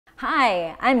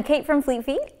Hi, I'm Kate from Fleet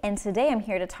Feet, and today I'm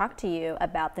here to talk to you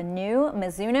about the new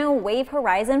Mizuno Wave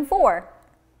Horizon 4.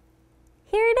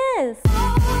 Here it is.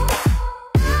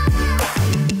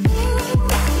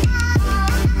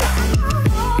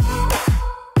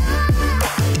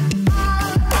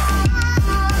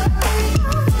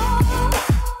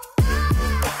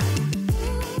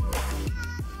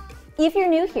 If you're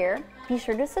new here, be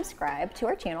sure to subscribe to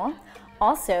our channel.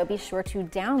 Also, be sure to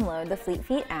download the Fleet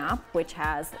Feet app, which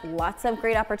has lots of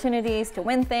great opportunities to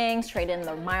win things, trade in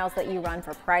the miles that you run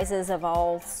for prizes of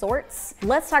all sorts.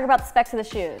 Let's talk about the specs of the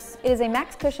shoes. It is a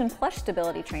max cushion plush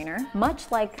stability trainer,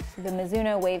 much like the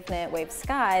Mizuno Wave Knit Wave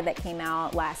Sky that came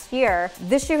out last year.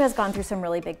 This shoe has gone through some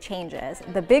really big changes.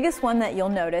 The biggest one that you'll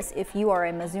notice if you are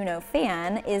a Mizuno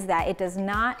fan is that it does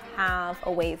not have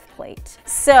a wave plate.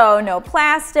 So no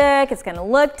plastic, it's gonna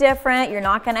look different. You're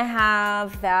not gonna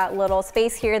have that little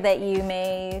space here that you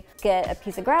may get a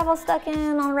piece of gravel stuck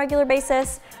in on a regular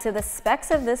basis. So the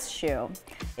specs of this shoe,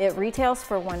 it retails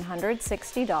for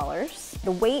 $160.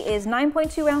 The weight is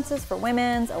 9.2 ounces for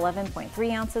women's,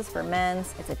 11.3 ounces for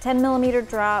men's. It's a 10mm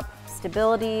drop,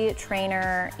 stability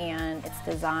trainer, and it's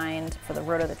designed for the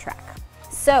road of the track.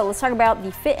 So let's talk about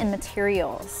the fit and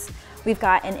materials. We've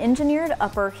got an engineered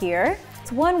upper here.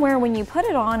 It's one where when you put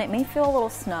it on, it may feel a little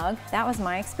snug. That was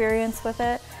my experience with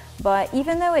it. But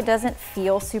even though it doesn't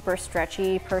feel super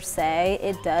stretchy per se,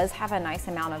 it does have a nice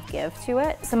amount of give to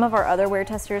it. Some of our other wear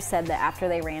testers said that after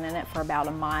they ran in it for about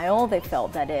a mile, they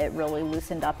felt that it really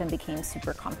loosened up and became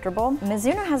super comfortable.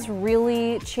 Mizuno has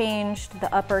really changed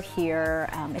the upper here.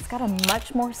 It's got a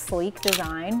much more sleek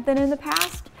design than in the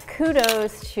past.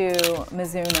 Kudos to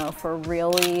Mizuno for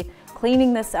really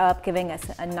cleaning this up, giving us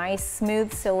a nice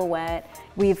smooth silhouette.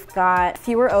 We've got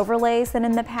fewer overlays than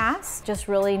in the past, just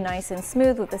really nice and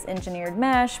smooth with this engineered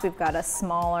mesh. We've got a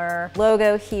smaller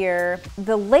logo here.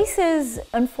 The laces,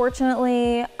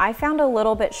 unfortunately, I found a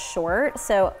little bit short.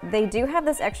 So they do have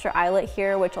this extra eyelet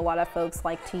here, which a lot of folks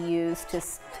like to use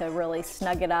to really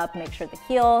snug it up, make sure the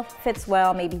heel fits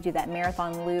well, maybe do that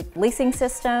marathon loop lacing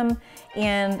system.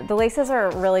 And the laces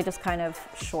are really just kind of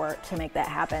short to make that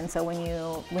happen. So when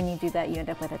you do that, you end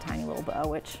up with a tiny little bow,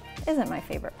 which isn't my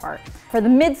favorite part. For the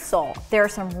midsole, there are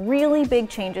some really big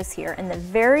changes here. And the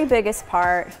very biggest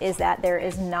part is that there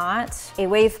is not a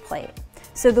wave plate.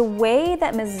 So the way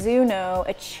that Mizuno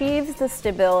achieves the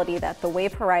stability that the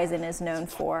Wave Horizon is known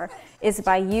for is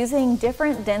by using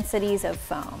different densities of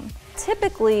foam.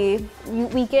 Typically,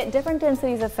 we get different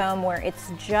densities of foam where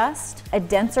it's just a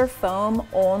denser foam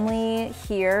only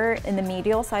here in the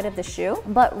medial side of the shoe.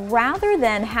 But rather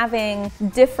than having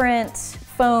different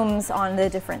foams on the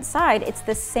different side, it's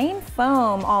the same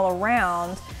foam all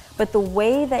around, but the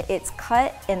way that it's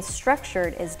cut and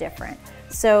structured is different.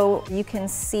 So you can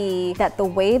see that the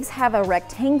waves have a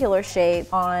rectangular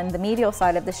shape on the medial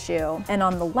side of the shoe, and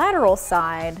on the lateral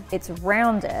side, it's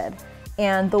rounded.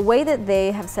 And the way that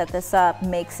they have set this up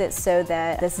makes it so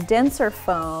that this denser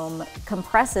foam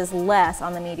compresses less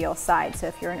on the medial side. So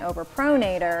if you're an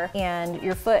overpronator and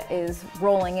your foot is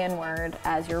rolling inward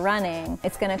as you're running,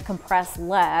 it's gonna compress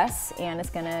less and it's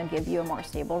gonna give you a more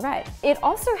stable ride. It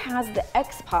also has the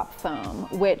X-Pop foam,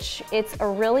 which it's a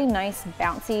really nice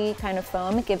bouncy kind of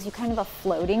foam. It gives you kind of a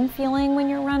floating feeling when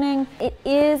you're running. It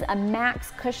is a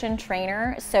max cushion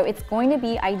trainer, so it's going to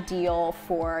be ideal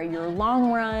for your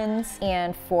long runs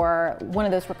and for one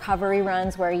of those recovery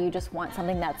runs where you just want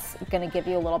something that's gonna give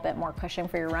you a little bit more cushion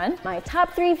for your run. My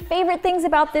top 3 favorite things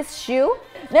about this shoe.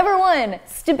 Number 1,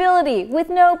 stability with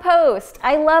no post.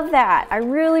 I love that, I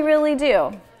really, really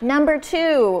do. Number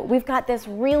 2, we've got this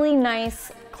really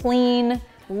nice, clean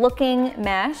looking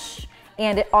mesh,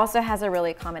 and it also has a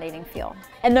really accommodating feel.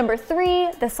 And number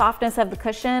 3, the softness of the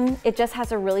cushion. It just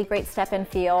has a really great step and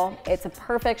feel. It's a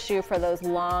perfect shoe for those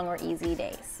long or easy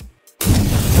days.